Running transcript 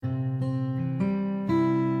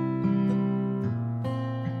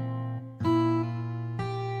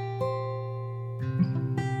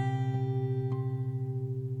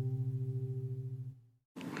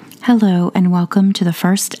Hello, and welcome to the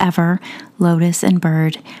first ever Lotus and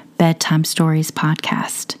Bird Bedtime Stories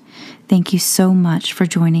podcast. Thank you so much for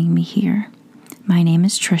joining me here. My name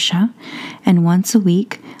is Trisha, and once a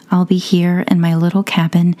week I'll be here in my little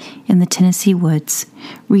cabin in the Tennessee woods,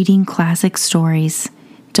 reading classic stories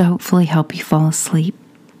to hopefully help you fall asleep.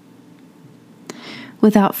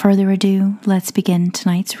 Without further ado, let's begin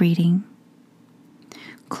tonight's reading.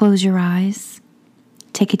 Close your eyes,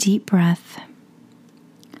 take a deep breath.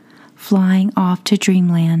 Flying off to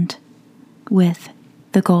dreamland with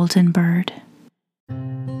the golden bird.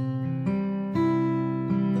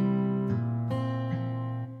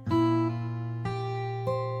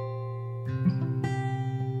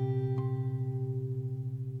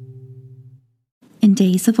 In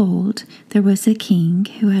days of old, there was a king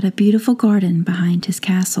who had a beautiful garden behind his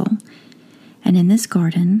castle, and in this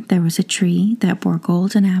garden there was a tree that bore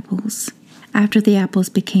golden apples. After the apples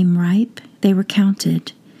became ripe, they were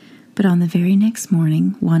counted, but on the very next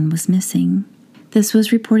morning, one was missing. This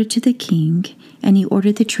was reported to the king, and he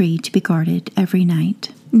ordered the tree to be guarded every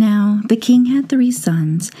night. Now, the king had 3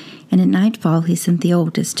 sons, and at nightfall he sent the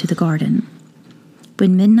oldest to the garden.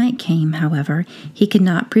 When midnight came, however, he could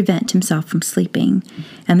not prevent himself from sleeping,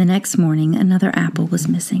 and the next morning another apple was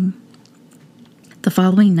missing. The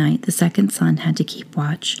following night, the second son had to keep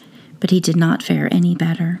watch, but he did not fare any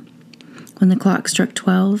better. When the clock struck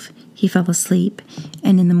 12, he fell asleep,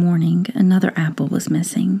 and in the morning another apple was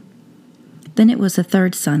missing. Then it was the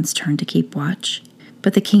third son's turn to keep watch,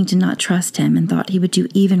 but the king did not trust him and thought he would do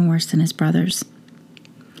even worse than his brothers.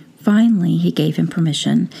 Finally, he gave him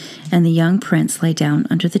permission, and the young prince lay down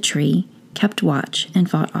under the tree, kept watch, and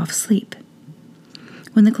fought off sleep.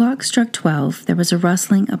 When the clock struck 12, there was a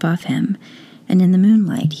rustling above him, and in the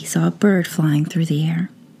moonlight he saw a bird flying through the air.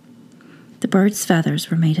 The bird's feathers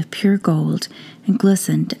were made of pure gold and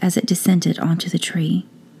glistened as it descended onto the tree.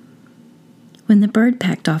 When the bird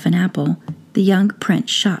pecked off an apple, the young prince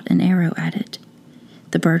shot an arrow at it.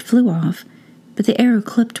 The bird flew off, but the arrow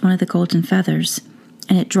clipped one of the golden feathers,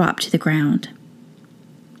 and it dropped to the ground.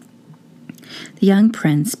 The young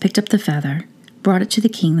prince picked up the feather, brought it to the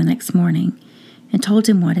king the next morning, and told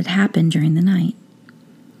him what had happened during the night.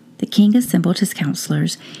 The king assembled his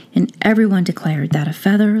counselors, and everyone declared that a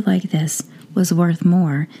feather like this was worth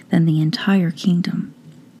more than the entire kingdom.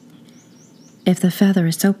 "If the feather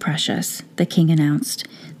is so precious," the king announced,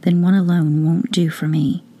 "then one alone won't do for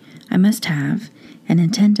me. I must have, and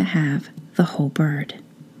intend to have, the whole bird."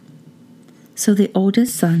 So the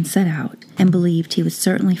oldest son set out and believed he would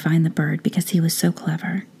certainly find the bird because he was so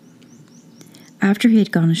clever. After he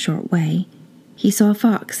had gone a short way, he saw a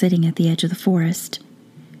fox sitting at the edge of the forest,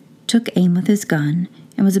 took aim with his gun,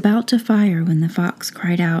 and was about to fire when the fox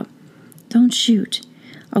cried out, "Don't shoot.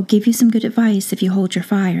 I'll give you some good advice if you hold your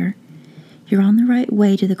fire. You're on the right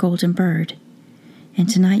way to the golden bird, and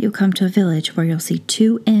tonight you'll come to a village where you'll see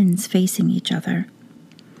 2 inns facing each other.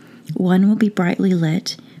 One will be brightly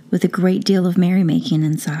lit, with a great deal of merrymaking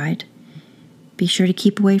inside. Be sure to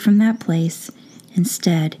keep away from that place.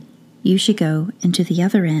 Instead, you should go into the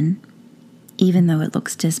other inn, even though it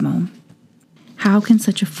looks dismal." "How can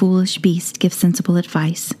such a foolish beast give sensible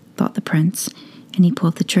advice?" thought the prince, and he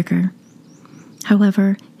pulled the trigger.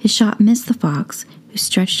 However, his shot missed the fox, who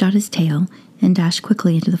stretched out his tail and dashed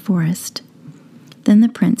quickly into the forest. Then the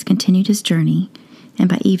prince continued his journey, and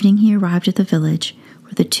by evening he arrived at the village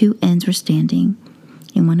where the 2 inns were standing.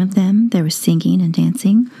 In one of them there was singing and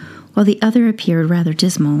dancing, while the other appeared rather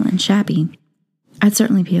dismal and shabby. "I'd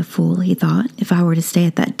certainly be a fool," he thought, "if I were to stay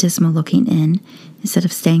at that dismal-looking inn instead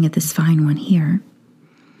of staying at this fine one here."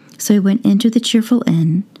 So he went into the cheerful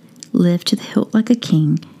inn, lived to the hilt like a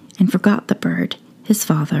king, and forgot the bird, his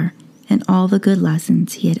father, and all the good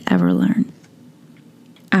lessons he had ever learned.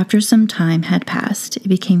 After some time had passed, it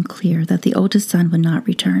became clear that the oldest son would not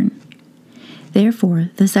return.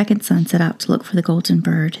 Therefore, the second son set out to look for the golden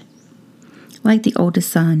bird. Like the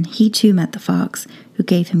oldest son, he too met the fox, who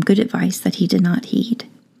gave him good advice that he did not heed.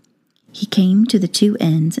 He came to the 2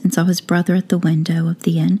 inns and saw his brother at the window of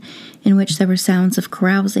the inn in which there were sounds of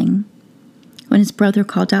carousing. When his brother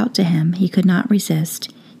called out to him, he could not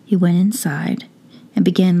resist. He went inside and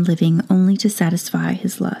began living only to satisfy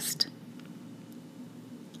his lust.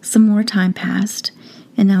 Some more time passed,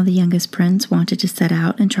 and now the youngest prince wanted to set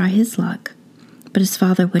out and try his luck, but his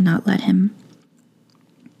father would not let him.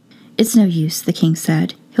 "It's no use," the king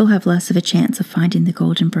said. "He'll have less of a chance of finding the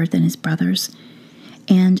golden bird than his brothers,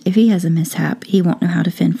 and if he has a mishap, he won't know how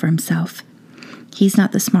to fend for himself. He's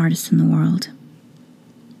not the smartest in the world."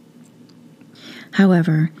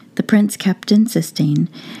 However, the prince kept insisting,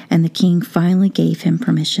 and the king finally gave him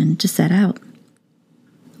permission to set out.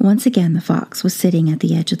 Once again, the fox was sitting at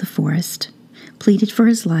the edge of the forest, pleaded for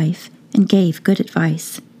his life, and gave good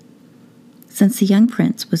advice. Since the young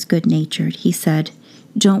prince was good-natured, he said,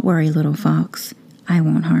 "Don't worry, little fox. I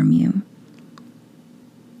won't harm you."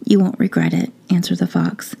 "You won't regret it," answered the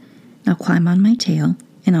fox. "Now climb on my tail,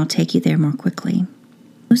 and I'll take you there more quickly."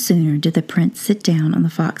 No sooner did the prince sit down on the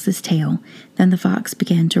fox's tail than the fox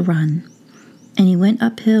began to run, and he went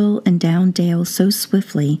uphill and down dale so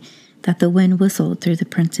swiftly that the wind whistled through the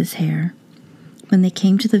prince's hair. When they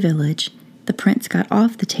came to the village, the prince got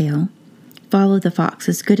off the tail, followed the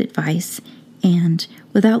fox's good advice, and,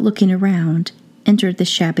 without looking around, entered the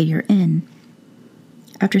shabbier inn.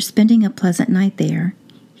 After spending a pleasant night there,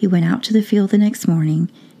 he went out to the field the next morning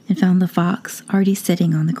and found the fox already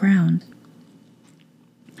sitting on the ground.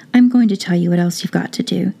 "I'm going to tell you what else you've got to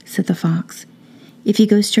do," said the fox. "If you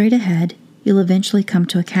go straight ahead, you'll eventually come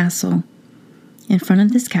to a castle. In front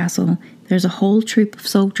of this castle, there's a whole troop of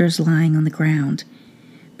soldiers lying on the ground.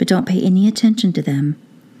 But don't pay any attention to them,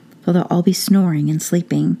 for they'll all be snoring and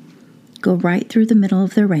sleeping. Go right through the middle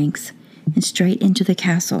of their ranks and straight into the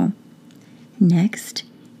castle. Next,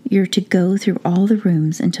 you're to go through all the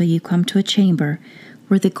rooms until you come to a chamber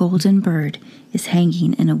where the golden bird is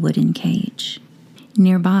hanging in a wooden cage.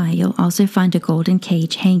 Nearby, you'll also find a golden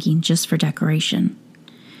cage hanging just for decoration.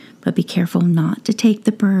 But be careful not to take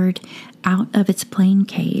the bird out of its plain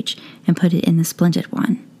cage and put it in the splendid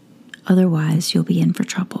one. Otherwise, you'll be in for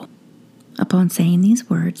trouble." Upon saying these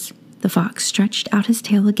words, the fox stretched out his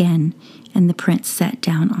tail again, and the prince sat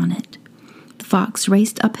down on it. The fox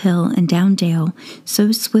raced uphill and down dale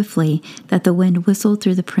so swiftly that the wind whistled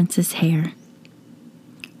through the prince's hair.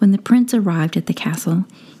 When the prince arrived at the castle,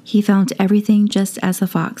 he found everything just as the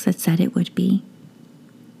fox had said it would be.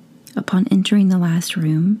 Upon entering the last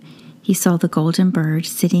room, he saw the golden bird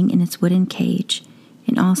sitting in its wooden cage,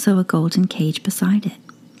 and also a golden cage beside it.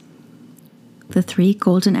 The 3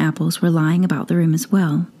 golden apples were lying about the room as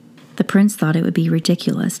well. The prince thought it would be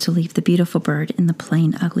ridiculous to leave the beautiful bird in the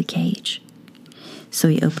plain, ugly cage. So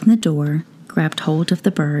he opened the door, grabbed hold of the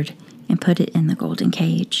bird, and put it in the golden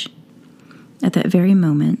cage. At that very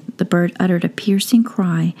moment, the bird uttered a piercing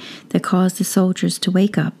cry that caused the soldiers to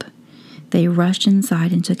wake up. They rushed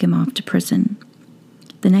inside and took him off to prison.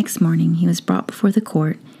 The next morning, he was brought before the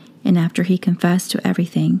court, and after he confessed to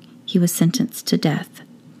everything, he was sentenced to death.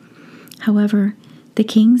 However, the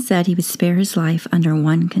king said he would spare his life under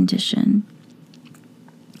one condition.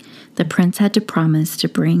 The prince had to promise to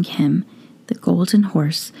bring him the golden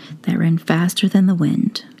horse that ran faster than the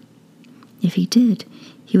wind. If he did,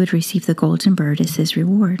 he would receive the golden bird as his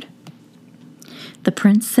reward. The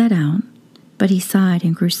prince set out, but he sighed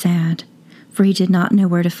and grew sad, for he did not know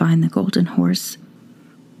where to find the golden horse.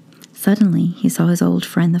 Suddenly, he saw his old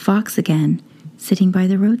friend the fox again, sitting by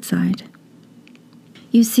the roadside.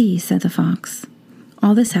 "You see," said the fox,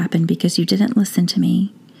 "all this happened because you didn't listen to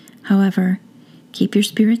me. However, keep your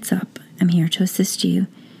spirits up. I'm here to assist you,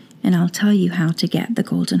 and I'll tell you how to get the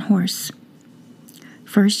golden horse.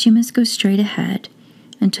 First, you must go straight ahead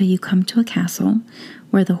until you come to a castle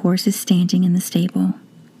where the horse is standing in the stable.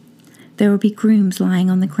 There will be grooms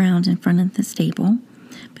lying on the ground in front of the stable,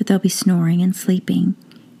 but they'll be snoring and sleeping,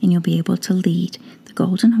 and you'll be able to lead the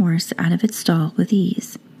golden horse out of its stall with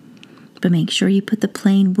ease. But make sure you put the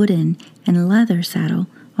plain wooden and leather saddle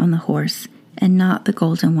on the horse and not the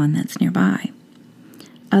golden one that's nearby.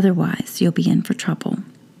 Otherwise, you'll be in for trouble."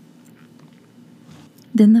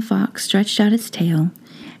 Then the fox stretched out its tail,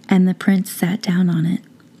 and the prince sat down on it.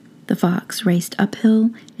 The fox raced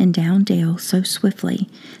uphill and down dale so swiftly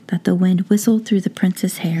that the wind whistled through the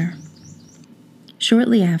prince's hair.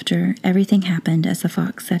 Shortly after, everything happened as the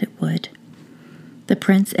fox said it would. The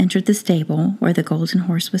prince entered the stable where the golden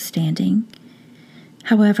horse was standing.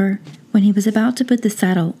 However, when he was about to put the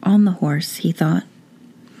saddle on the horse, he thought,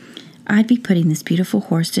 "I'd be putting this beautiful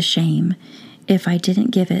horse to shame if I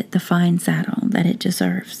didn't give it the fine saddle that it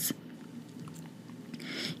deserves."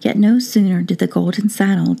 Yet no sooner did the golden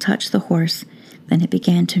saddle touch the horse than it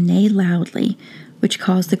began to neigh loudly, which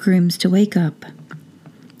caused the grooms to wake up.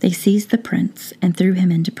 They seized the prince and threw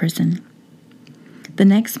him into prison. The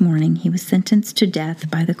next morning he was sentenced to death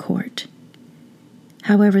by the court.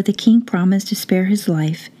 However, the king promised to spare his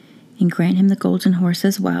life and grant him the golden horse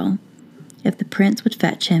as well, if the prince would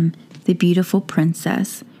fetch him the beautiful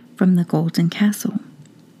princess from the golden castle.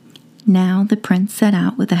 Now the prince set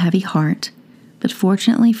out with a heavy heart, but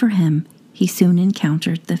fortunately for him, he soon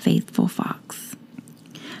encountered the faithful fox.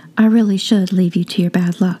 "I really should leave you to your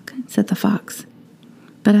bad luck," said the fox,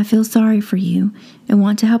 "but I feel sorry for you and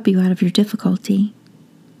want to help you out of your difficulty.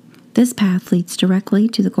 This path leads directly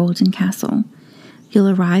to the golden castle. You'll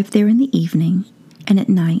arrive there in the evening, And at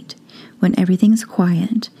night, when everything's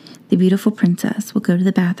quiet, the beautiful princess will go to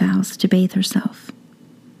the bathhouse to bathe herself.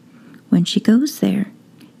 When she goes there,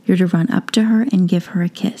 you're to run up to her and give her a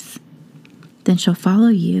kiss. Then she'll follow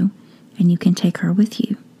you, and you can take her with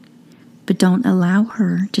you. But don't allow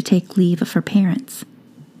her to take leave of her parents.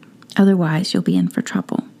 Otherwise, you'll be in for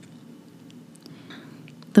trouble."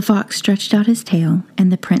 The fox stretched out his tail,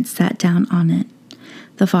 and the prince sat down on it.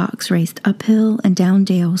 The fox raced uphill and down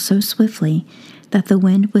dale so swiftly that the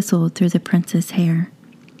wind whistled through the prince's hair.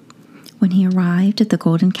 When he arrived at the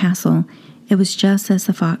golden castle, it was just as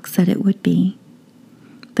the fox said it would be.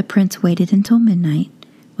 The prince waited until midnight,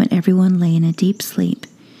 when everyone lay in a deep sleep,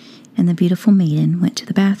 and the beautiful maiden went to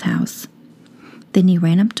the bathhouse. Then he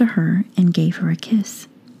ran up to her and gave her a kiss.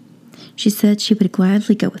 She said she would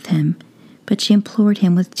gladly go with him, but she implored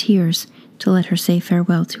him with tears to let her say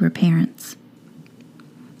farewell to her parents.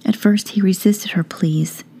 At first he resisted her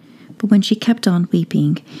pleas, but when she kept on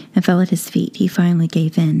weeping and fell at his feet, he finally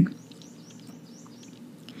gave in.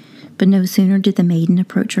 But no sooner did the maiden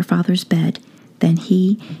approach her father's bed than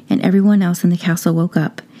he and everyone else in the castle woke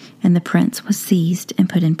up, and the prince was seized and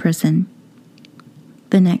put in prison.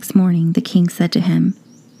 The next morning the king said to him,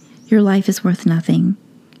 "Your life is worth nothing,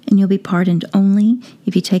 and you'll be pardoned only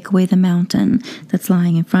if you take away the mountain that's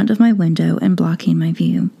lying in front of my window and blocking my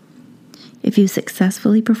view. If you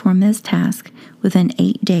successfully perform this task within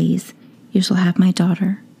 8 days, you shall have my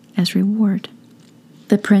daughter as reward."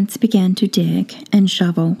 The prince began to dig and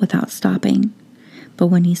shovel without stopping, but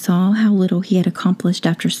when he saw how little he had accomplished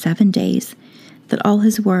after 7 days, that all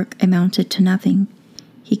his work amounted to nothing,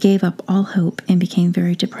 he gave up all hope and became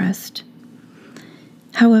very depressed.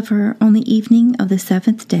 However, on the evening of the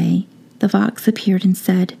 7th day, the fox appeared and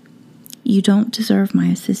said, "You don't deserve my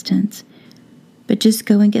assistance, but just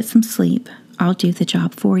go and get some sleep. I'll do the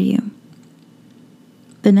job for you."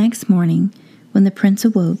 The next morning, when the prince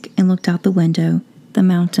awoke and looked out the window, the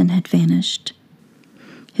mountain had vanished.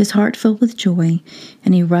 His heart filled with joy,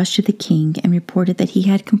 and he rushed to the king and reported that he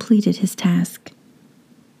had completed his task.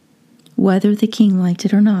 Whether the king liked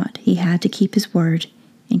it or not, he had to keep his word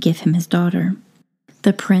and give him his daughter.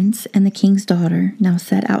 The prince and the king's daughter now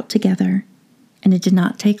set out together, and it did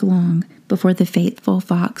not take long before the faithful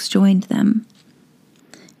fox joined them.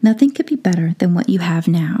 "Nothing could be better than what you have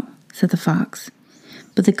now," said the fox,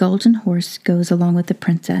 "but the golden horse goes along with the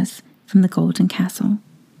princess from the golden castle."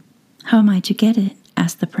 "How am I to get it?"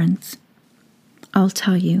 asked the prince. "I'll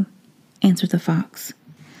tell you," answered the fox.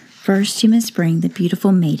 "First you must bring the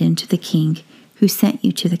beautiful maiden to the king who sent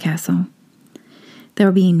you to the castle. There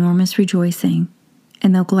will be enormous rejoicing,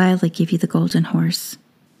 and they'll gladly give you the golden horse.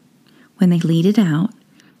 When they lead it out,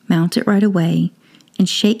 mount it right away and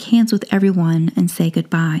shake hands with everyone and say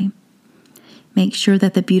goodbye. Make sure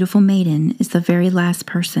that the beautiful maiden is the very last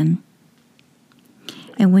person.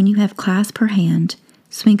 And when you have clasped her hand,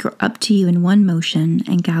 swing her up to you in one motion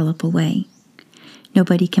and gallop away.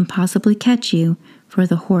 Nobody can possibly catch you, for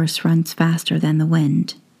the horse runs faster than the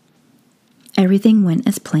wind." Everything went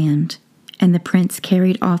as planned, and the prince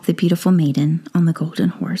carried off the beautiful maiden on the golden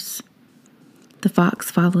horse. The fox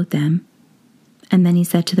followed them, and then he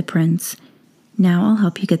said to the prince, "Now I'll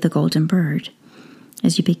help you get the golden bird.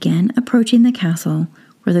 As you begin approaching the castle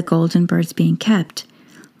where the golden bird's being kept,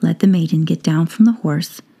 let the maiden get down from the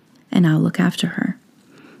horse, and I'll look after her.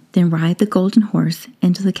 Then ride the golden horse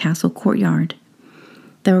into the castle courtyard.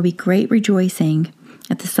 There will be great rejoicing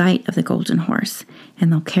at the sight of the golden horse,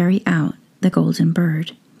 and they'll carry out the golden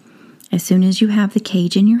bird. As soon as you have the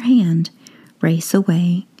cage in your hand, race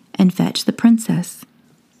away and fetch the princess."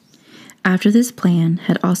 After this plan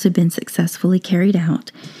had also been successfully carried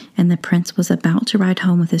out, and the prince was about to ride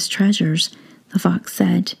home with his treasures, the fox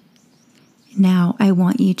said, "Now I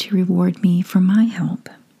want you to reward me for my help."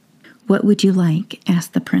 "What would you like?"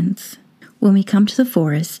 asked the prince. "When we come to the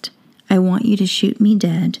forest, I want you to shoot me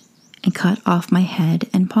dead and cut off my head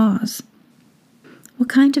and paws." "What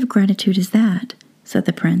kind of gratitude is that?" said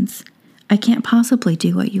the prince. "I can't possibly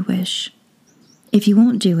do what you wish. If you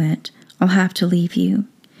won't do it, I'll have to leave you.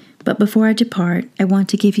 But before I depart, I want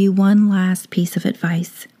to give you one last piece of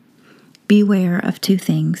advice. Beware of 2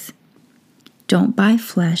 things. Don't buy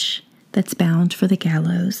flesh that's bound for the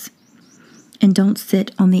gallows, and don't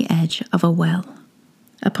sit on the edge of a well."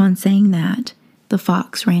 Upon saying that, the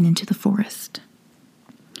fox ran into the forest.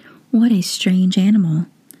 "What a strange animal,"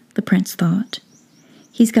 the prince thought.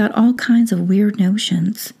 "He's got all kinds of weird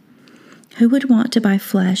notions. Who would want to buy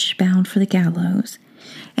flesh bound for the gallows?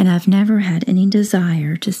 And I've never had any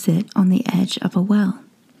desire to sit on the edge of a well."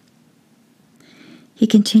 He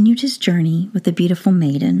continued his journey with the beautiful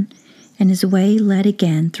maiden, and his way led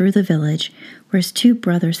again through the village where his 2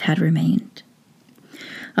 brothers had remained.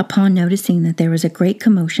 Upon noticing that there was a great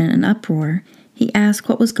commotion and uproar, he asked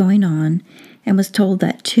what was going on and was told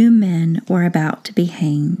that 2 men were about to be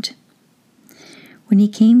hanged. When he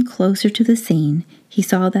came closer to the scene, he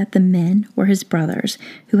saw that the men were his brothers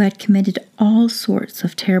who had committed all sorts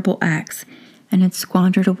of terrible acts and had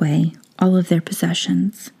squandered away all of their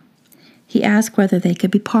possessions. He asked whether they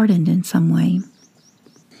could be pardoned in some way.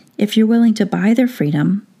 "If you're willing to buy their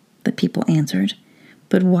freedom," the people answered,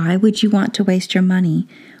 "but why would you want to waste your money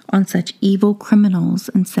on such evil criminals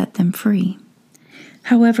and set them free?"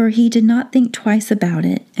 However, he did not think twice about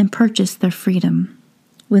it and purchased their freedom.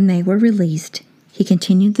 When they were released, he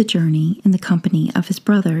continued the journey in the company of his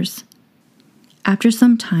brothers. After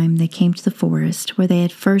some time, they came to the forest where they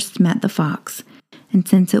had first met the fox, and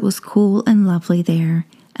since it was cool and lovely there,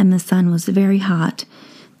 and the sun was very hot,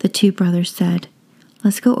 the 2 brothers said,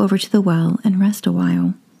 "Let's go over to the well and rest a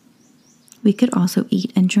while. We could also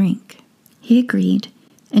eat and drink." He agreed,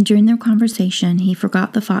 and during their conversation he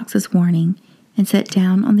forgot the fox's warning and sat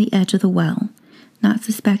down on the edge of the well, not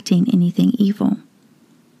suspecting anything evil.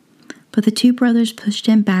 But the 2 brothers pushed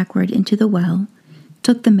him backward into the well,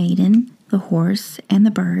 took the maiden, the horse, and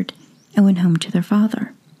the bird, and went home to their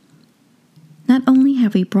father. "Not only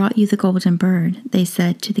have we brought you the golden bird," they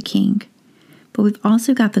said to the king, "but we've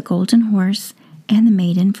also got the golden horse and the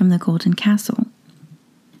maiden from the golden castle."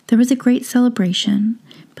 There was a great celebration,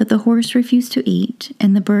 but the horse refused to eat,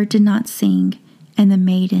 and the bird did not sing, and the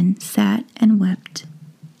maiden sat and wept.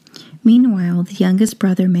 Meanwhile, the youngest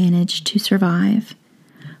brother managed to survive.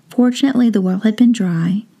 Fortunately, the well had been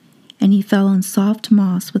dry, and he fell on soft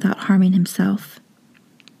moss without harming himself.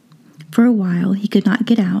 For a while he could not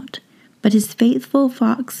get out, but his faithful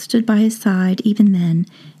fox stood by his side even then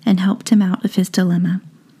and helped him out of his dilemma.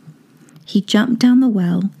 He jumped down the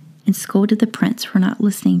well and scolded the prince for not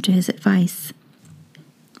listening to his advice.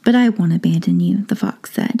 "But I won't abandon you," the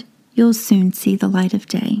fox said. "You'll soon see the light of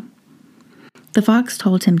day." The fox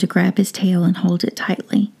told him to grab his tail and hold it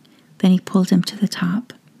tightly. Then he pulled him to the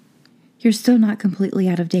top. "You're still not completely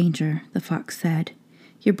out of danger," the fox said.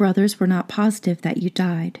 "Your brothers were not positive that you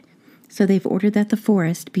died, so they've ordered that the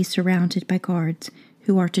forest be surrounded by guards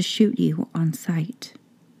who are to shoot you on sight."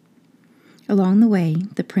 Along the way,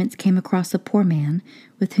 the prince came across a poor man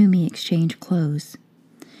with whom he exchanged clothes.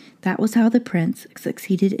 That was how the prince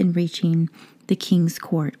succeeded in reaching the king's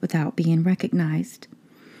court without being recognized.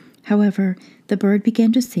 However, the bird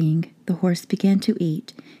began to sing, the horse began to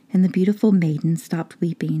eat, and the beautiful maiden stopped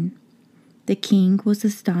weeping. The king was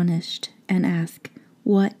astonished and asked,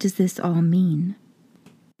 "What does this all mean?"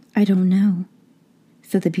 "I don't know,"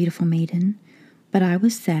 said the beautiful maiden, "but I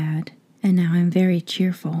was sad, and now I'm very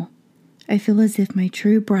cheerful. I feel as if my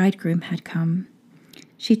true bridegroom had come."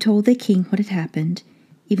 She told the king what had happened,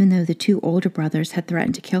 even though the 2 older brothers had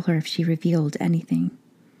threatened to kill her if she revealed anything.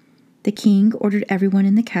 The king ordered everyone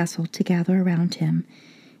in the castle to gather around him,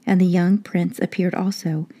 and the young prince appeared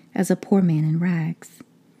also as a poor man in rags.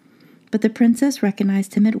 But the princess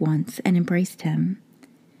recognized him at once and embraced him.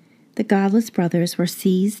 The godless brothers were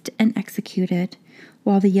seized and executed,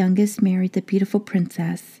 while the youngest married the beautiful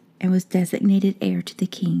princess and was designated heir to the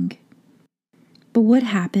king. But what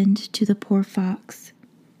happened to the poor fox?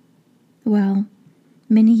 Well,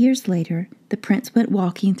 many years later, the prince went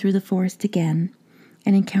walking through the forest again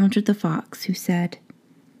and encountered the fox, who said,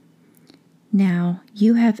 "Now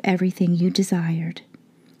you have everything you desired,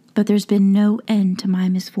 but there's been no end to my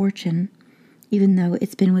misfortune, even though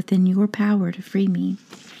it's been within your power to free me."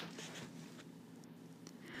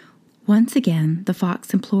 Once again, the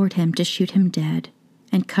fox implored him to shoot him dead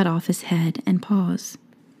and cut off his head and paws.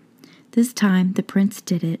 This time the prince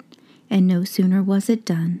did it, and no sooner was it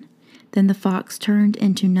done than the fox turned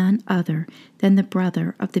into none other than the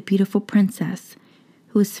brother of the beautiful princess,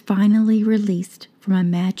 who was finally released from a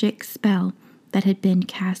magic spell that had been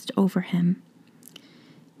cast over him.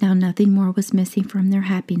 Now nothing more was missing from their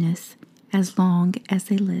happiness as long as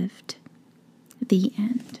they lived. The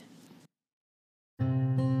end.